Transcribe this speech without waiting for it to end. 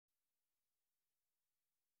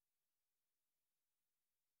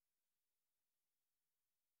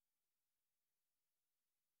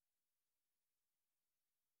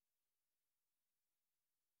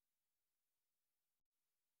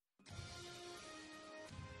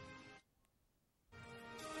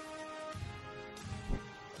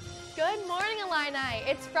morning, Illini.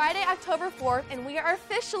 It's Friday, October 4th, and we are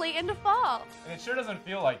officially into fall. And it sure doesn't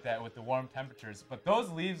feel like that with the warm temperatures, but those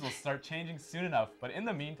leaves will start changing soon enough. But in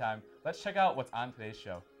the meantime, let's check out what's on today's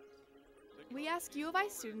show. We ask U of I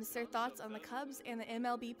students their thoughts on the Cubs and the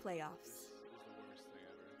MLB playoffs.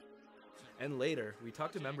 And later, we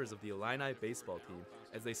talk to members of the Illini baseball team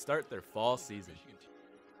as they start their fall season.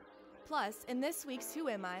 Plus, in this week's Who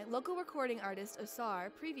Am I, local recording artist Osar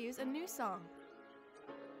previews a new song.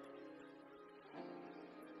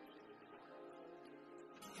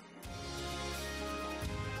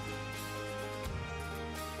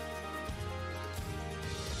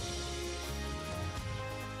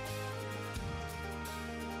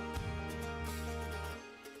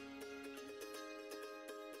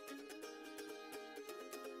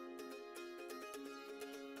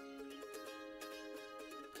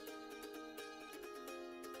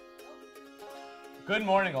 Good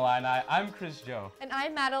morning, Illini. I'm Chris Joe. And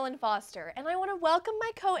I'm Madelyn Foster. And I want to welcome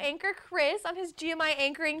my co-anchor, Chris, on his GMI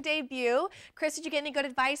anchoring debut. Chris, did you get any good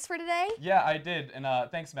advice for today? Yeah, I did. And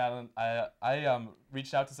thanks, Madelyn. I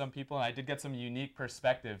reached out to some people, and I did get some unique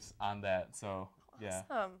perspectives on that. So, yeah.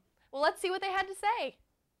 Awesome. Well, let's see what they had to say.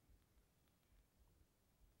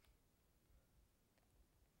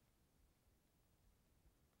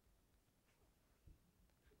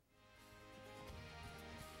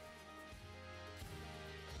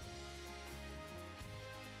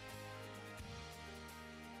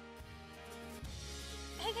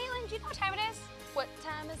 Hey, Caitlin, do you know what time it is? What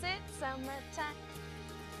time is it? Summertime.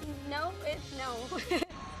 No, it's no.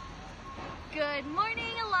 Good morning,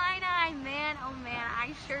 Illini. Man, oh man,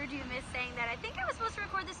 I sure do miss saying that. I think I was supposed to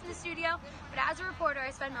record this in the studio, but as a reporter,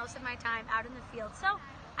 I spend most of my time out in the field, so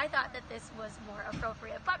I thought that this was more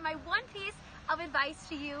appropriate. But my one piece of advice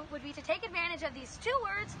to you would be to take advantage of these two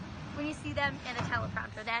words when you see them in a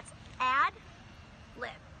teleprompter. That's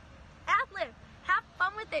ad-lib. Ad-lib. Have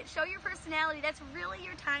fun with it. Show your personality. That's really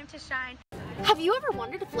your time to shine. Have you ever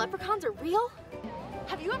wondered if leprechauns are real?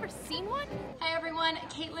 Have you ever seen one? Hi everyone,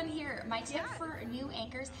 Caitlin here. My tip for new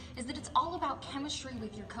anchors is that it's all about chemistry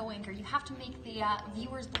with your co-anchor. You have to make the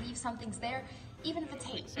viewers believe something's there, even if it's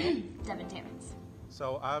hate. Devin Tammons.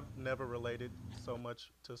 So I've never related so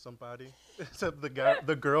much to somebody except the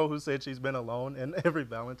girl who said she's been alone in every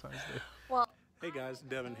Valentine's Day. Well, hey guys,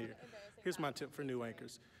 Devin here. Here's my tip for new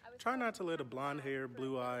anchors. Try not to let a blonde-haired,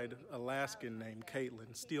 blue-eyed Alaskan named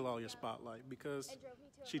Caitlin steal all your spotlight, because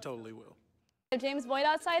she totally will. James Boyd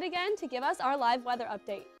outside again to give us our live weather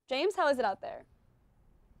update. James, how is it out there?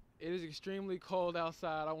 It is extremely cold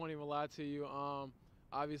outside. I won't even lie to you.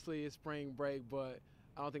 Obviously, it's spring break, but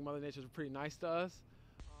I don't think Mother Nature's pretty nice to us.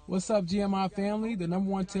 What's up, GMI family? The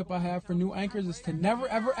number one tip I have for new anchors is to never,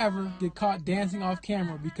 ever, ever get caught dancing off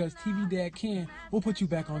camera, because TV Dad Ken will put you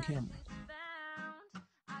back on camera.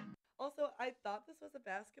 Also, I thought this was a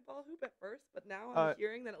basketball hoop at first, but now I'm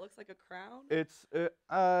hearing that it looks like a crown. It's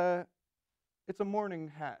a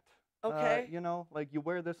morning hat. Okay. You know, like you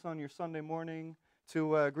wear this on your Sunday morning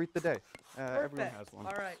to greet the day. Everyone has one.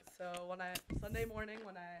 All right. So Sunday morning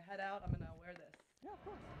when I head out, I'm gonna wear this. Yeah, of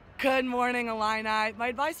course. Good morning, Illini. My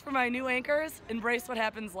advice for my new anchors: embrace what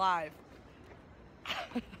happens live.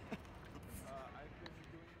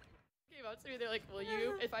 To me, they're like,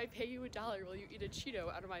 if I pay you $1, will you eat a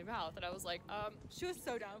Cheeto out of my mouth? And I was like, she was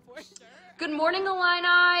so down for it. Sure. Good morning,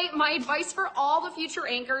 Illini. My advice for all the future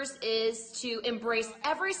anchors is to embrace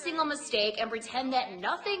every single mistake and pretend that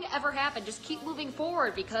nothing ever happened. Just keep moving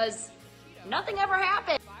forward, because nothing ever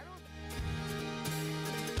happened.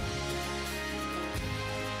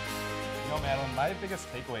 You know, Madelyn, my biggest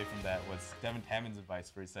takeaway from that was Devin Tammons' advice,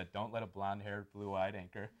 where he said, "Don't let a blonde-haired, blue-eyed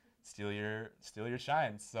anchor steal your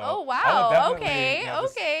shine." So oh wow, okay.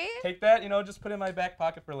 Take that, just put it in my back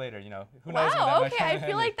pocket for later. Who knows? Wow, okay. I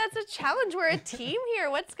feel like that's a challenge. We're a team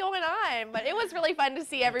here. What's going on? But it was really fun to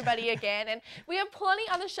see everybody again, and we have plenty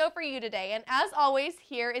on the show for you today. And as always,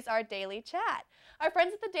 here is our daily chat. Our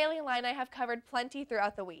friends at the Daily Illini have covered plenty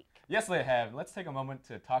throughout the week. Yes, they have. Let's take a moment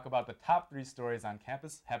to talk about the top 3 stories on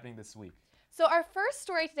campus happening this week. So our first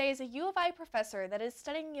story today is a U of I professor that is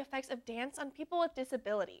studying the effects of dance on people with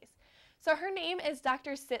disabilities. So her name is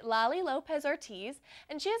Dr. Citlali Lopez-Ortiz,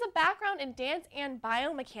 and she has a background in dance and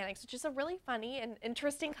biomechanics, which is a really funny and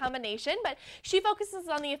interesting combination, but she focuses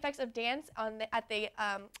on the effects of dance at the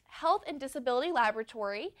Health and Disability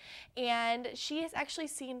Laboratory, and she has actually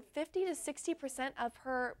seen 50 to 60% of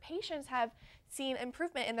her patients have seen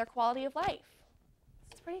improvement in their quality of life.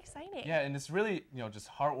 pretty exciting. Yeah, and it's really, just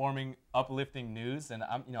heartwarming, uplifting news. And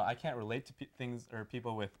I can't relate to things or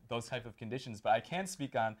people with those type of conditions, but I can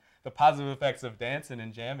speak on the positive effects of dancing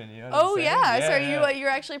and jamming. You know what I'm saying? Yeah. So you're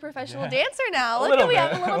actually a professional dancer now. Look, we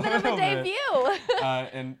have a little bit of a debut.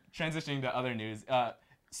 And transitioning to other news,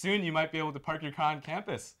 soon you might be able to park your car on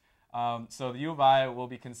campus. So the U of I will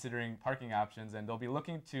be considering parking options, and they'll be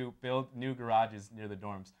looking to build new garages near the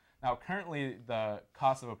dorms. Now, currently, the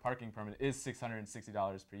cost of a parking permit is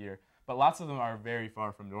 $660 per year, but lots of them are very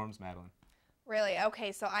far from dorms, Madelyn. Really?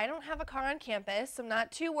 Okay, so I don't have a car on campus, so I'm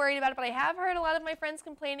not too worried about it, but I have heard a lot of my friends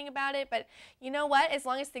complaining about it. But you know what? As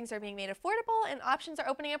long as things are being made affordable and options are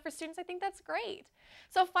opening up for students, I think that's great.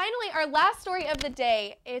 So finally, our last story of the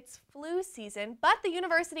day, it's flu season, but the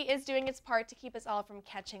university is doing its part to keep us all from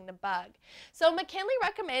catching the bug. So McKinley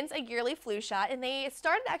recommends a yearly flu shot, and they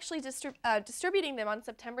started actually distributing them on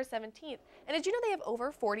September 17th. And did you know they have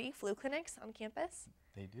over 40 flu clinics on campus?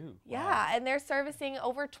 They do. Yeah, Wow. and they're servicing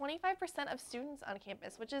over 25% of students on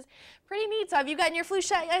campus, which is pretty neat. So have you gotten your flu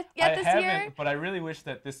shot yet this year? I haven't, but I really wish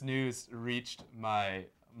that this news reached my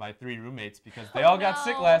 3 roommates, because they all got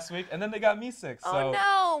sick last week, and then they got me sick. So oh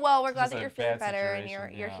no! Well, we're glad just that a you're feeling bad better and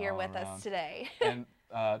situation, you're here with us today. And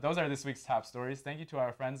those are this week's top stories. Thank you to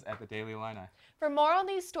our friends at the Daily Illini. For more on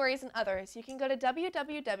these stories and others, you can go to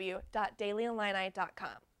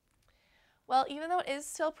www.dailyillini.com. Well, even though it is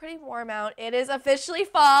still pretty warm out, it is officially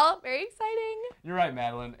fall. Very exciting. You're right,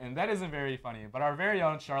 Madelyn, and that isn't very funny, but our very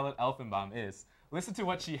own Charlotte Elfenbaum is. Listen to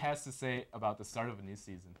what she has to say about the start of a new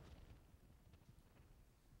season.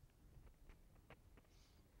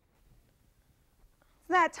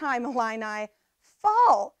 That time, Illini.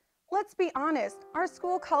 Fall! Let's be honest, our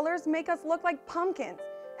school colors make us look like pumpkins,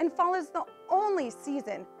 and fall is the only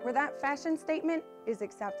season where that fashion statement is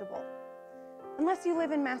acceptable. Unless you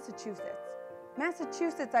live in Massachusetts.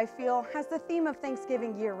 Massachusetts, I feel, has the theme of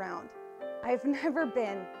Thanksgiving year-round. I've never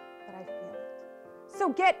been, but I feel it.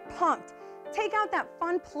 So get pumped. Take out that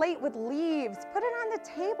fun plate with leaves. Put it on the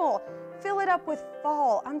table. Fill it up with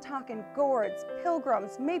fall. I'm talking gourds,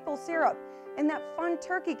 pilgrims, maple syrup, and that fun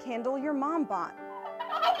turkey candle your mom bought.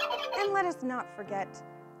 And let us not forget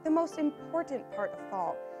the most important part of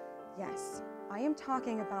fall. Yes, I am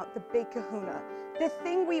talking about the Big Kahuna, the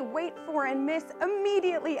thing we wait for and miss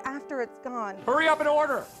immediately after it's gone. Hurry up and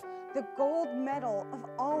order. The gold medal of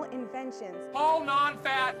all inventions. All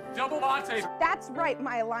non-fat, double lattes. That's right,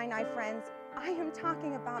 my Illini friends. I am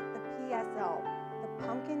talking about the PSL, the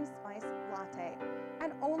Pumpkin Spice Latte.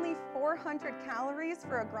 At only 400 calories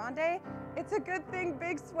for a grande, it's a good thing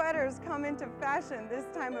big sweaters come into fashion this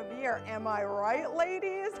time of year. Am I right,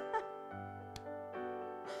 ladies?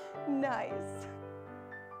 Nice.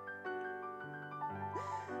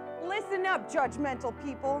 Listen up, judgmental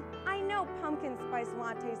people. I know pumpkin spice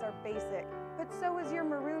lattes are basic, but so is your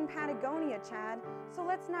maroon Patagonia, Chad. So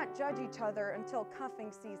let's not judge each other until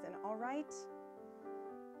cuffing season, all right?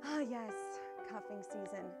 Ah, yes, cuffing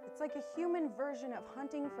season. It's like a human version of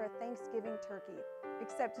hunting for a Thanksgiving turkey,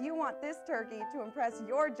 except you want this turkey to impress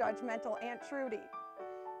your judgmental Aunt Trudy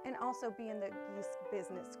and also be in the geese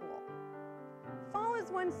business school. Fall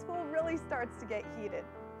is when school really starts to get heated.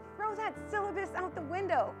 Throw that syllabus out the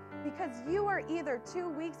window because you are either 2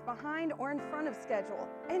 weeks behind or in front of schedule.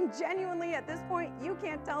 And genuinely at this point, you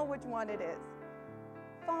can't tell which one it is.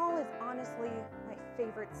 Fall is honestly my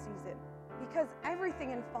favorite season because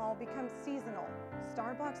everything in fall becomes seasonal.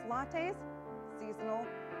 Starbucks lattes, seasonal.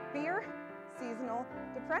 Beer, seasonal.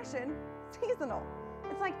 Depression, seasonal.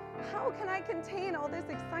 It's like, how can I contain all this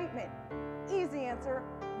excitement? Easy answer,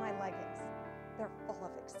 my leggings. They're full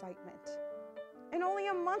of excitement. And only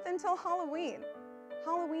a month until Halloween.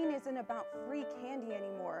 Halloween isn't about free candy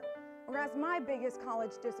anymore. Whereas my biggest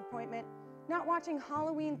college disappointment, not watching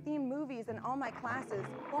Halloween-themed movies in all my classes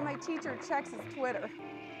while my teacher checks his Twitter.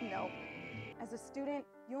 No. As a student,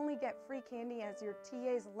 you only get free candy as your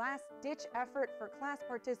TA's last-ditch effort for class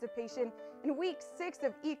participation in week 6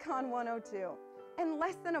 of Econ 102. And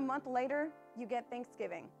less than a month later, you get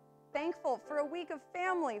Thanksgiving. Thankful for a week of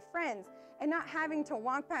family, friends, and not having to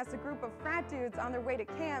walk past a group of frat dudes on their way to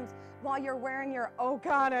cams while you're wearing your, oh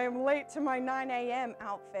God, I'm late to my 9 a.m.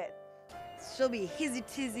 outfit. She'll be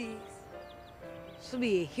hizzy-tizzy. She'll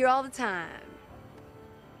be here all the time.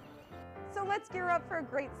 So let's gear up for a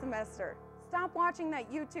great semester. Stop watching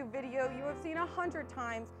that YouTube video you have seen 100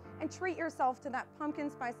 times and treat yourself to that pumpkin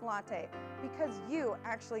spice latte because you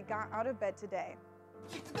actually got out of bed today.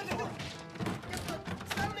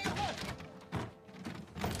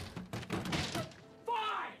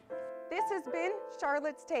 This has been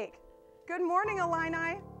Charlotte's Take. Good morning,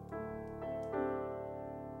 Illini.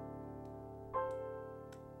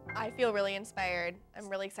 I feel really inspired. I'm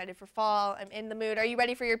really excited for fall. I'm in the mood. Are you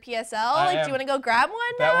ready for your PSL? Do you want to go grab one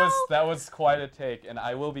now? That was quite a take, and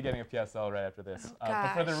I will be getting a PSL right after this. Oh,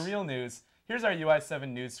 but for the real news, here's our UI7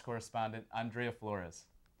 News correspondent, Andrea Flores.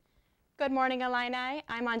 Good morning, Illini.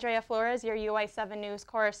 I'm Andrea Flores, your UI7 News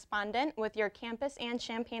correspondent with your campus and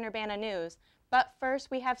Champaign-Urbana news. But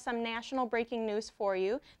first, we have some national breaking news for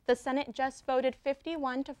you. The Senate just voted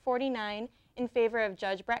 51 to 49 in favor of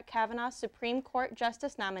Judge Brett Kavanaugh's Supreme Court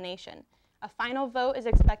Justice nomination. A final vote is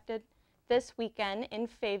expected this weekend in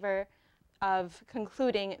favor of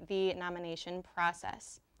concluding the nomination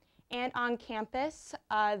process. And on campus,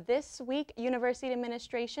 this week, University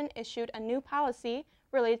administration issued a new policy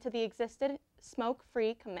related to the existing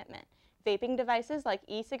smoke-free commitment. Vaping devices like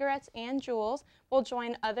e-cigarettes and Juuls will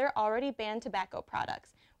join other already banned tobacco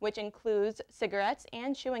products, which includes cigarettes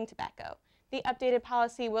and chewing tobacco. The updated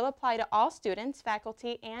policy will apply to all students,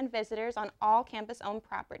 faculty, and visitors on all campus-owned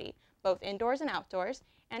property, both indoors and outdoors,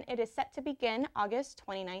 and it is set to begin August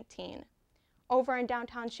 2019. Over in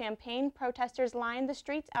downtown Champaign, protesters lined the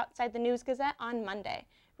streets outside the News-Gazette on Monday,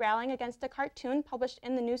 rallying against a cartoon published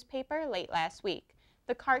in the newspaper late last week.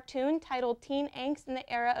 The cartoon, titled Teen Angst in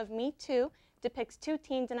the Era of Me Too, depicts two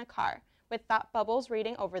teens in a car, with thought bubbles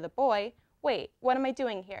reading over the boy, "Wait, what am I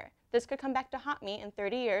doing here? This could come back to haunt me in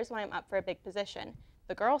 30 years when I'm up for a big position."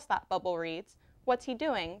 The girl's thought bubble reads, "What's he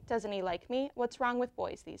doing? Doesn't he like me? What's wrong with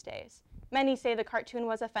boys these days?" Many say the cartoon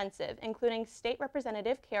was offensive, including State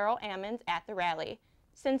Representative Carol Ammons at the rally.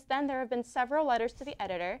 Since then, there have been several letters to the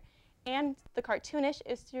editor, and the cartoonist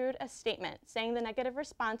issued a statement saying the negative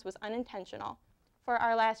response was unintentional. For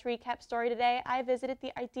our last recap story today, I visited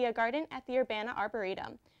the Idea Garden at the Urbana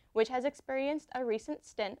Arboretum, which has experienced a recent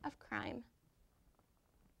stint of crime.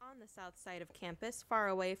 On the south side of campus, far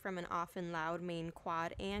away from an often loud main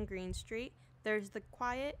quad and Green Street, there's the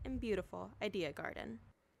quiet and beautiful Idea Garden.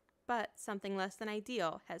 But something less than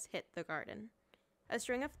ideal has hit the garden. A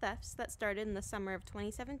string of thefts that started in the summer of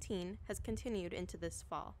 2017 has continued into this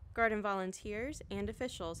fall. Garden volunteers and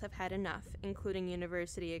officials have had enough, including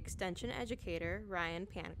University Extension educator Ryan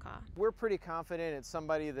Pancaw. We're pretty confident it's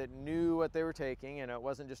somebody that knew what they were taking and it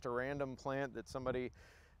wasn't just a random plant that somebody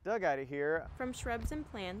dug out of here. From shrubs and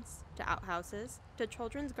plants, to outhouses, to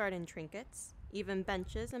children's garden trinkets, even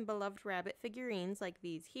benches and beloved rabbit figurines like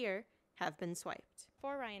these here have been swiped.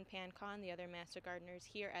 For Ryan Pancaw and the other master gardeners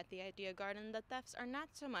here at the Idea Garden, the thefts are not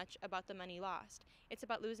so much about the money lost. It's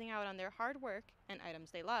about losing out on their hard work and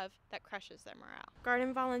items they love that crushes their morale.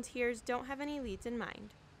 Garden volunteers don't have any leads in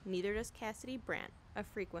mind. Neither does Cassidy Brandt, a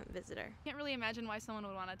frequent visitor. I can't really imagine why someone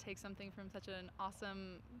would want to take something from such an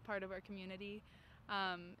awesome part of our community.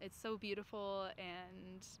 It's so beautiful,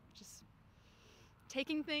 and just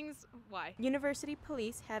taking things, why? University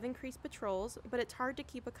police have increased patrols, but it's hard to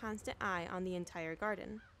keep a constant eye on the entire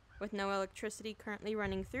garden. With no electricity currently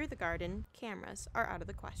running through the garden, cameras are out of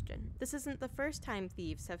the question. This isn't the first time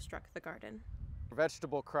thieves have struck the garden.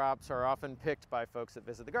 Vegetable crops are often picked by folks that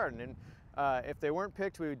visit the garden, and if they weren't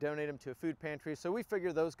picked, we would donate them to a food pantry, so we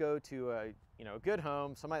figure those go to a good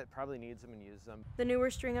home, somebody that probably needs them and uses them. The newer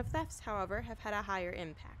string of thefts, however, have had a higher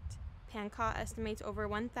impact. Pancaw estimates over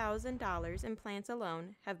 $1,000 in plants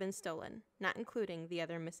alone have been stolen, not including the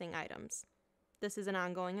other missing items. This is an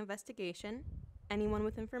ongoing investigation. Anyone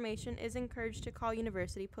with information is encouraged to call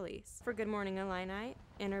University Police. For Good Morning Illini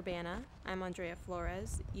in Urbana, I'm Andrea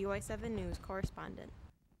Flores, UI7 News correspondent.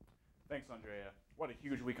 Thanks, Andrea. What a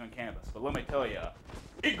huge week on campus, but let me tell you,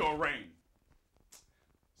 it gonna rain.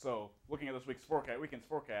 So, looking at this weekend's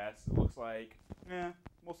forecast, it looks like,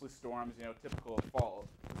 mostly storms, typical of fall.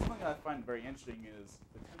 Something I find very interesting is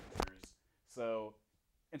the temperatures. So,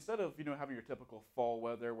 instead of, having your typical fall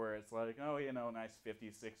weather where it's like, nice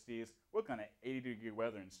 50s, 60s, we're looking at 80-degree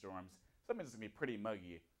weather and storms. So that means it's going to be pretty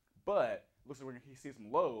muggy. But, it looks like we're going to see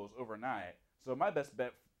some lows overnight. So my best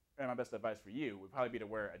bet and my best advice for you would probably be to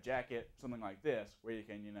wear a jacket, something like this, where you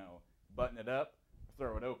can, button it up,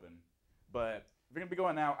 throw it open. But if you're going to be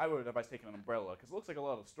going out, I would advise taking an umbrella, because it looks like a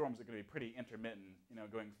lot of storms are going to be pretty intermittent,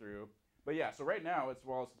 going through. But yeah, so right now, it's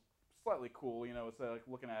slightly cool, it's like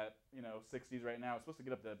looking at, 60s right now. It's supposed to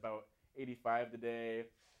get up to about 85 today,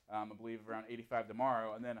 I believe around 85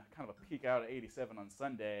 tomorrow, and then kind of a peak out at 87 on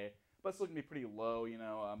Sunday. But it's still going to be pretty low,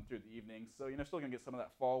 through the evening. So, still going to get some of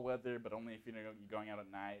that fall weather, but only if, you're going out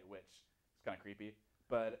at night, which is kind of creepy.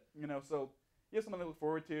 But, so something to look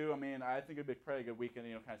forward to. I mean, I think it'd be probably a good weekend,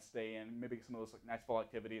 kind of stay in, maybe get some of those nice fall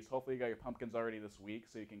activities. Hopefully you got your pumpkins already this week,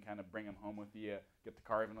 so you can kind of bring them home with you, get to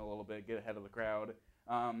carving a little bit, get ahead of the crowd.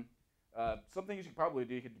 Something you should probably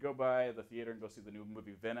do, you could go by the theater and go see the new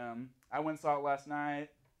movie Venom. I went and saw it last night.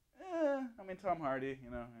 Tom Hardy,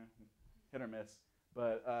 hit or miss.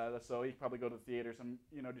 But so you could probably go to the theater,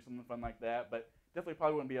 do something fun like that. But definitely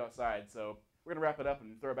probably wouldn't be outside. So we're gonna wrap it up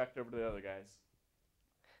and throw it back over to the other guys.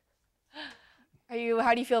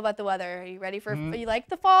 How do you feel about the weather? Are you ready for? You like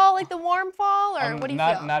the fall, like the warm fall, or what do you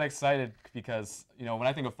feel? Not excited because when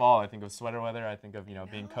I think of fall, I think of sweater weather. I think of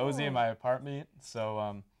being cozy in my apartment.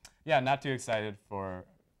 So yeah, not too excited for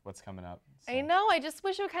what's coming up. So. I know. I just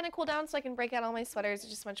wish it would kind of cool down so I can break out all my sweaters. It's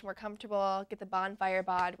just much more comfortable. Get the bonfire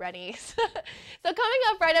bod ready. So coming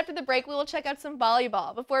up right after the break, we will check out some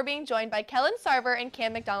volleyball before being joined by Kellen Sarver and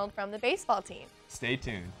Cam McDonald from the baseball team. Stay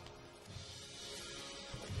tuned.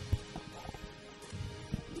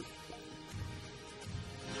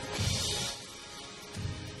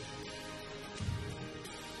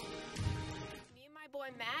 Me and my boy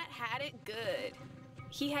Matt had it good.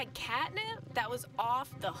 He had catnip that was off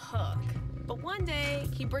the hook. But one day,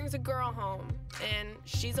 he brings a girl home, and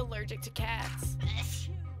she's allergic to cats.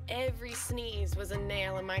 Every sneeze was a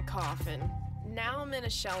nail in my coffin. Now I'm in a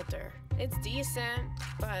shelter. It's decent,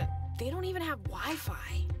 but they don't even have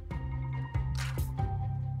Wi-Fi.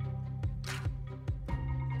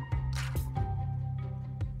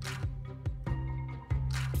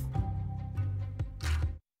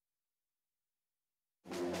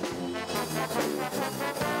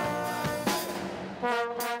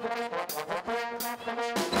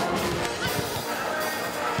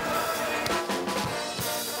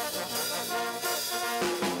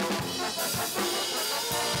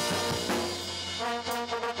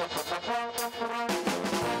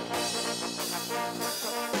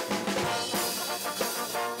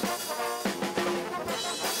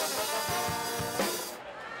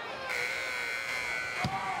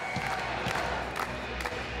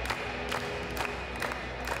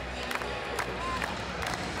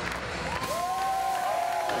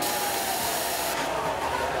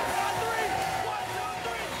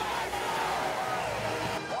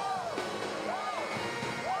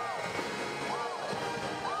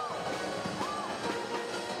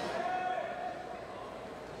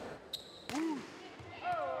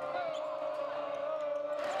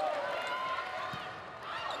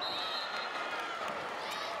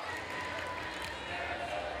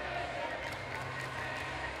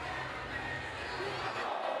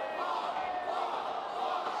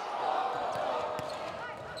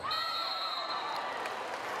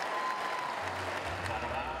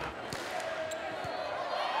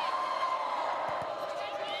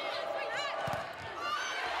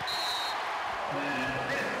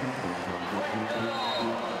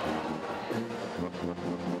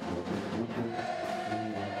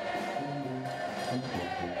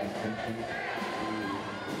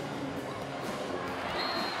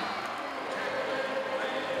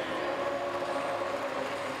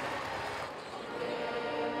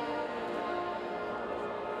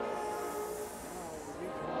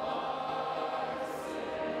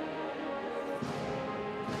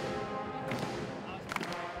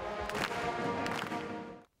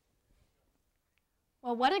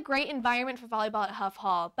 Well, what a great environment for volleyball at Huff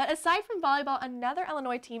Hall. But aside from volleyball, another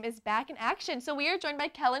Illinois team is back in action. So we are joined by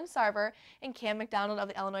Kellen Sarver and Cam McDonald of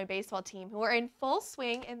the Illinois baseball team, who are in full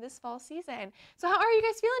swing in this fall season. So how are you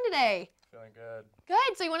guys feeling today? Feeling good.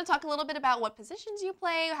 Good. So you want to talk a little bit about what positions you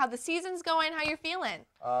play, how the season's going, how you're feeling?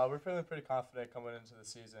 We're feeling pretty confident coming into the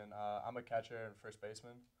season. I'm a catcher and first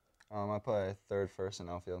baseman. I play third, first, and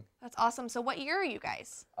outfield. That's awesome. So what year are you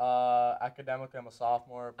guys? Academically, I'm a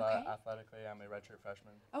sophomore, but athletically, I'm a redshirt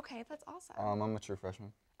freshman. Okay, that's awesome. I'm a true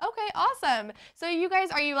freshman. Okay, awesome. So you guys,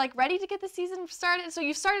 are you like ready to get the season started? So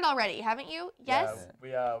you've started already, haven't you? Yes?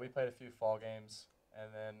 Yeah, we played a few fall games and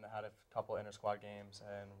then had a couple inter-squad games,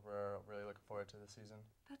 and we're really looking forward to the season.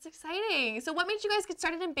 That's exciting. So what made you guys get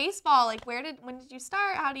started in baseball? Like when did you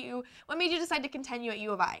start? What made you decide to continue at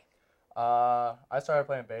U of I? I started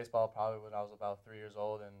playing baseball probably when I was about 3 years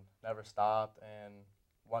old and never stopped. And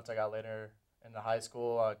once I got later into high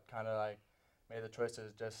school, I kind of like made the choice to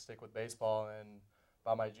just stick with baseball. And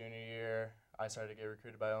by my junior year, I started to get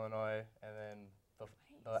recruited by Illinois. And then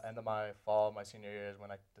the end of my fall, my senior year, is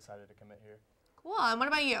when I decided to commit here. Cool. And what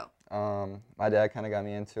about you? My dad kind of got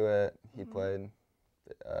me into it. He played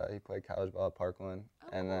college ball at Parkland,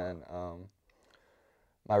 and then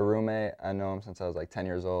my roommate, I know him since I was like 10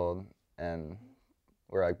 years old, and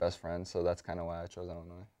we're like best friends, so that's kind of why I chose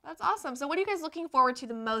Illinois. That's awesome. So what are you guys looking forward to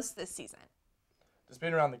the most this season? Just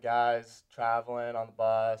being around the guys, traveling on the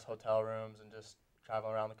bus, hotel rooms, and just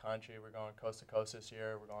traveling around the country. We're going coast to coast this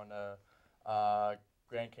year. We're going to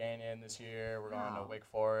Grand Canyon this year. We're going to Wake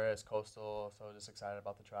Forest, Coastal, so just excited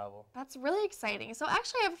about the travel. That's really exciting. So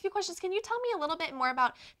actually, I have a few questions. Can you tell me a little bit more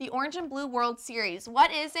about the Orange and Blue World Series?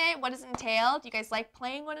 What is it? What does it entail? Do you guys like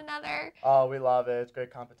playing one another? Oh, we love it. It's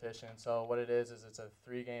great competition. So what it is it's a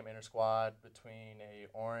 3-game inter-squad between a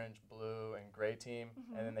orange, blue, and gray team,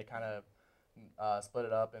 and then they kind of split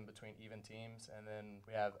it up in between even teams, and then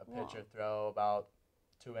we have a pitcher throw about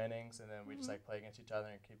 2 innings, and then we just like play against each other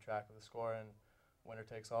and keep track of the score, and winner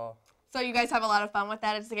takes all. So you guys have a lot of fun with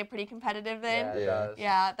that. It's get pretty competitive then? Yeah, it does.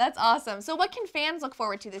 Yeah, that's awesome. So what can fans look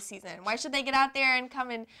forward to this season? Why should they get out there and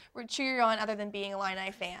come and cheer you on other than being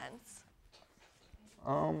Illini fans?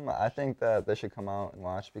 I think that they should come out and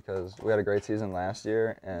watch because we had a great season last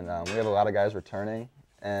year, and we have a lot of guys returning,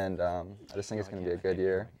 and I just think it's going to be a good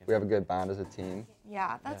year. We have a good bond as a team.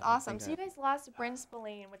 Yeah, that's awesome. So you guys lost Bryn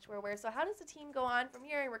Spillane, which we're aware. So how does the team go on from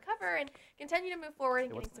here and recover and continue to move forward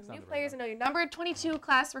and getting some new players? I know you're number 22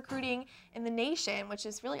 class recruiting in the nation, which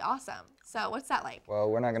is really awesome. So what's that like? Well,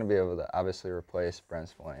 we're not going to be able to obviously replace Bryn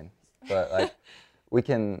Spillane, but like we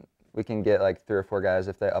can get like 3 or 4 guys.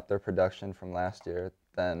 If they up their production from last year,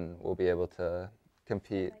 then we'll be able to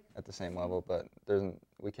compete at the same level, but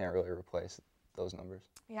we can't really replace those numbers.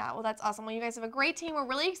 Yeah, well, that's awesome. Well, you guys have a great team. We're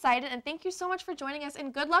really excited, and thank you so much for joining us,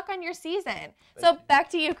 and good luck on your season. Back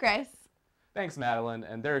to you, Chris. Thanks, Madeline.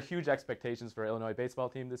 And there are huge expectations for Illinois baseball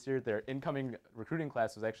team this year. Their incoming recruiting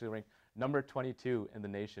class was actually ranked number 22 in the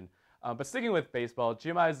nation. But sticking with baseball,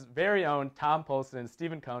 GMI's very own Tom Polson and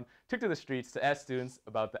Stephen Cohn took to the streets to ask students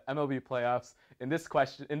about the MLB playoffs. In this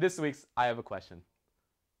week's I Have a Question.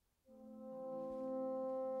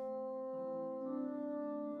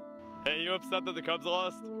 Hey, you upset that the Cubs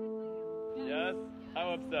lost? Yes?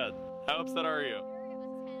 How upset? How upset are you?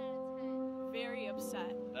 Very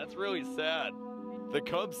upset. That's really sad. The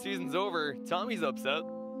Cubs season's over. Tommy's upset.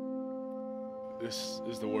 This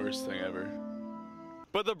is the worst thing ever.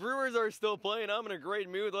 But the Brewers are still playing. I'm in a great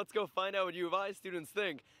mood. Let's go find out what U of I students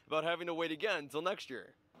think about having to wait again until next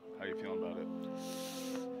year. How you feeling about it?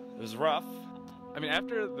 It was rough. I mean,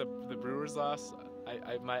 after the Brewers loss,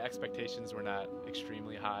 my expectations were not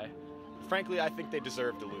extremely high. Frankly, I think they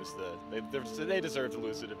deserve to lose they deserve to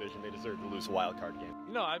lose the division. They deserve to lose a wild card game.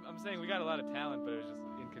 You know, I'm saying we got a lot of talent, but it was just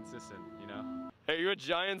inconsistent, you know? Hey, you a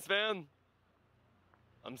Giants fan?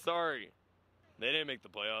 I'm sorry. They didn't make the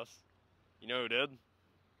playoffs. You know who did?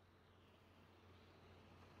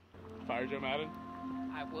 Fire Joe Madelyn?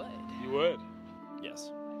 I would. You would?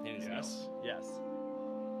 Yes. Yes? Yes.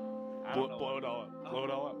 Blow it all up. Blow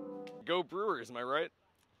it all up. Go Brewers, am I right?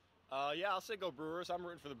 Yeah, I'll say go Brewers. I'm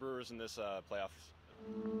rooting for the Brewers in this playoffs.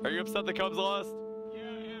 Are you upset the Cubs lost? Yeah, I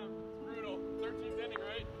am. It's brutal. 13th inning,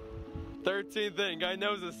 right? 13th inning. Guy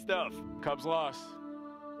knows his stuff. Cubs lost.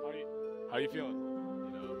 How you feeling?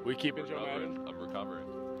 You know, we keeping Joe Madelyn? I'm recovering.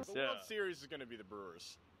 Yeah. What series is going to be the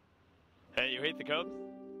Brewers? Hey, you hate the Cubs?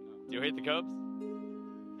 Do you hate the Cubs?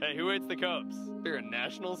 Hey, who hates the Cubs? You're a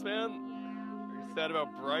Nationals fan? Are you sad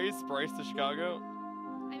about Bryce? Bryce to Chicago?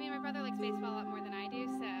 I mean, my brother likes baseball a lot more than I do,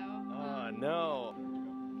 so... No.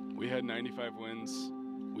 We had 95 wins.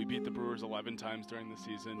 We beat the Brewers 11 times during the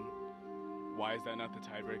season. Why is that not the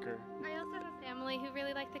tiebreaker? I also have a family who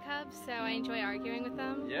really like the Cubs, so I enjoy arguing with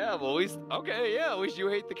them. Yeah, well, at least you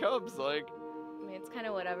hate the Cubs, like... I mean, it's kind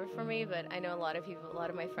of whatever for me, but I know a lot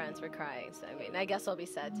of my friends were crying, so I mean, I guess I'll be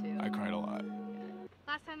sad too. I cried a lot.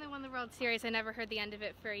 Last time they won the World Series, I never heard the end of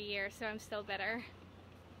it for a year, so I'm still bitter.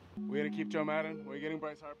 We gonna keep Joe Madelyn? We getting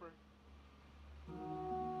Bryce Harper?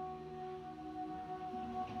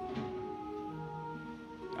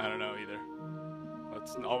 I don't know either.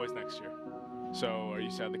 That's always next year. So, are you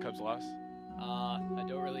sad the Cubs lost? I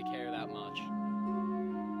don't really care that much.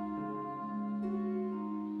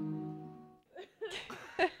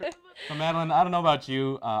 So Madelyn, I don't know about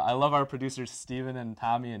you. I love our producers Steven and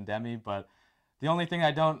Tommy and Demi, but the only thing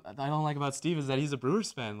I don't like about Steve is that he's a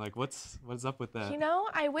Brewers fan. Like, what's up with that? You know,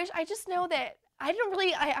 I just know that I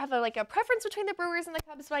have a preference between the Brewers and the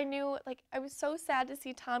Cubs, but I knew, I was so sad to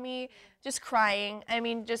see Tommy just crying. I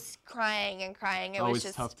mean, just crying and crying. It was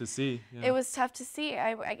just tough to see. Yeah. It was tough to see,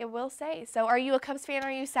 I will say. So are you a Cubs fan?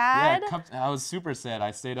 Are you sad? Yeah, I was super sad. I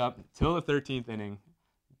stayed up till the 13th inning,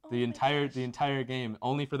 the entire game,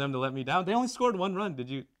 only for them to let me down. They only scored 1 run. Did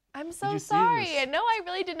you? I'm so sorry. No, I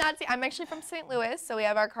really did not see. I'm actually from St. Louis, so we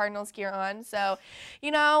have our Cardinals gear on. So, we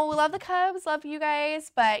love the Cubs, love you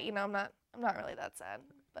guys, but I'm not really that sad.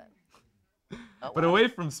 But away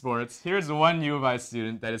from sports, here's one U of I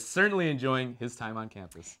student that is certainly enjoying his time on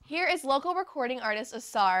campus. Here is local recording artist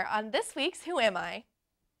Asar on this week's Who Am I?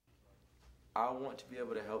 I want to be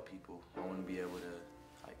able to help people. I want to be able to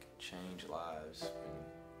change lives.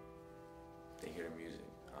 they hear the music.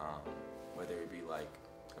 Whether it be like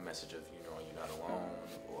a message of, you know, you're not alone,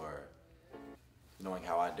 or knowing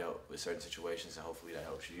how I dealt with certain situations, and hopefully that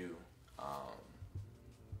helps you.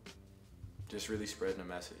 Just really spreading a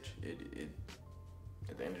message.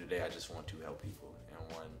 At the end of the day, I just want to help people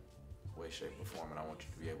in one way, shape, or form, and I want you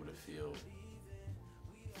to be able to feel.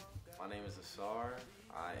 My name is Asar.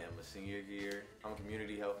 I am a senior here. I'm a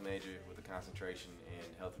community health major with a concentration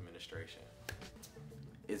in health administration.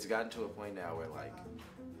 It's gotten to a point now where, like,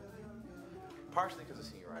 partially because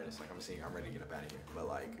of senioritis, like I'm a senior, I'm ready to get up out of here, but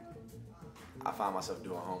like, I find myself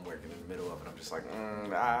doing homework in the middle of it. I'm just like,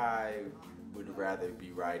 I would rather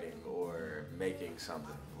be writing or making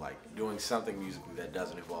something, like doing something musically that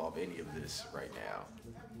doesn't involve any of this right now.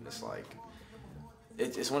 And it's like,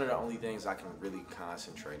 it's one of the only things I can really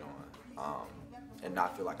concentrate on and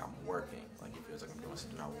not feel like I'm working. Like it feels like I'm doing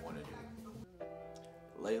something I want to do.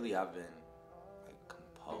 Lately, I've been like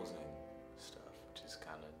composing stuff, which is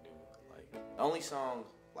kind of new. Like the only song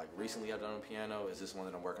like recently I've done on piano is this one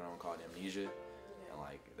that I'm working on called Amnesia. And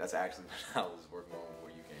like, that's actually what I was working on before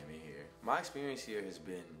you came in here. My experience here has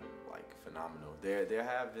been like phenomenal. There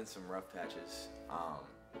have been some rough patches,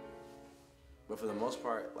 but for the most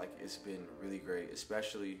part, like it's been really great,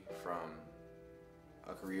 especially from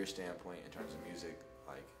a career standpoint in terms of music.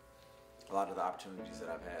 Like a lot of the opportunities that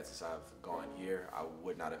I've had since I've gone here, I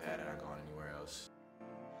would not have had had I gone anywhere else.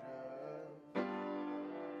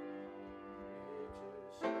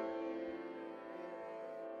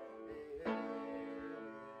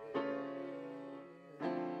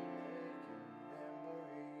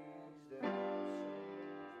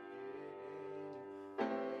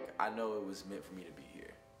 I know it was meant for me to be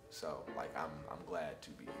here, so like I'm glad to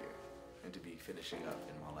be here and to be finishing up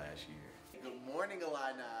in my last year. Good morning,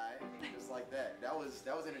 Illini. Just like that. That was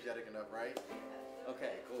energetic enough, right?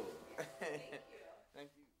 Okay, cool.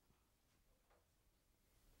 Thank you.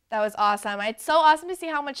 That was awesome. It's so awesome to see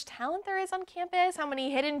how much talent there is on campus, how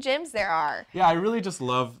many hidden gems there are. Yeah, I really just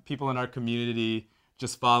love people in our community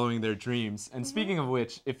just following their dreams. And speaking of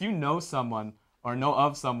which, if you know someone or know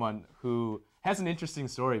of someone who has an interesting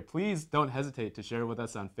story, please don't hesitate to share it with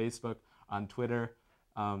us on Facebook, on Twitter,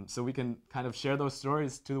 so we can kind of share those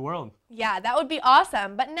stories to the world. Yeah, that would be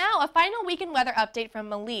awesome. But now, a final weekend weather update from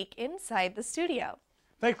Malik inside the studio.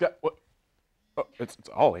 Thanks, guys. Oh, it's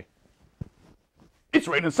Ollie. It's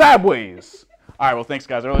raining sideways. All right, well, thanks,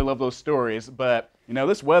 guys. I really love those stories. But, you know,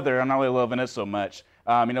 this weather, I'm not really loving it so much.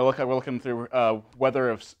 You know, we're looking through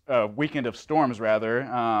weekend of storms, rather.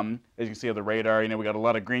 As you can see on the radar, you know, we got a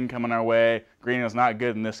lot of green coming our way. Green is not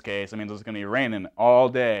good in this case. I mean, it's going to be raining all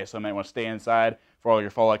day, so you might want to stay inside for all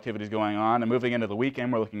your fall activities going on. And moving into the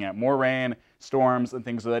weekend, we're looking at more rain, storms, and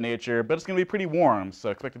things of that nature. But it's going to be pretty warm, so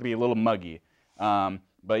expect it to be a little muggy.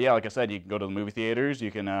 But yeah, like I said, you can go to the movie theaters.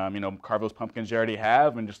 You can, you know, carve those pumpkins you already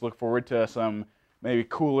have, and just look forward to some maybe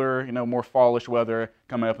cooler, you know, more fallish weather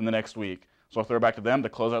coming up in the next week. So I'll throw it back to them to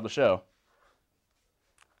close out the show.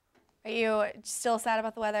 Are you still sad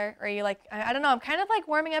about the weather? Or are you like, I don't know, I'm kind of like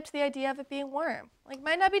warming up to the idea of it being warm. Like,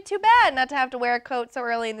 might not be too bad not to have to wear a coat so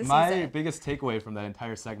early in the season. My biggest takeaway from that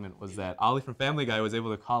entire segment was that Ollie from Family Guy was able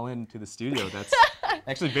to call in to the studio. That's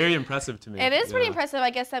actually very impressive to me. It is pretty impressive. I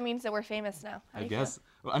guess that means that we're famous now. I guess.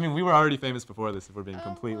 Well, I mean, we were already famous before this, if we're being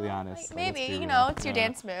completely honest. Maybe, you know, it's your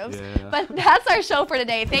dance moves. Yeah. But that's our show for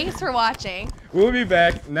today. Thanks for watching. We'll be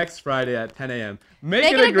back next Friday at 10 a.m.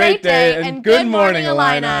 Make it a great day, and good morning,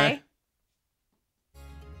 Illini.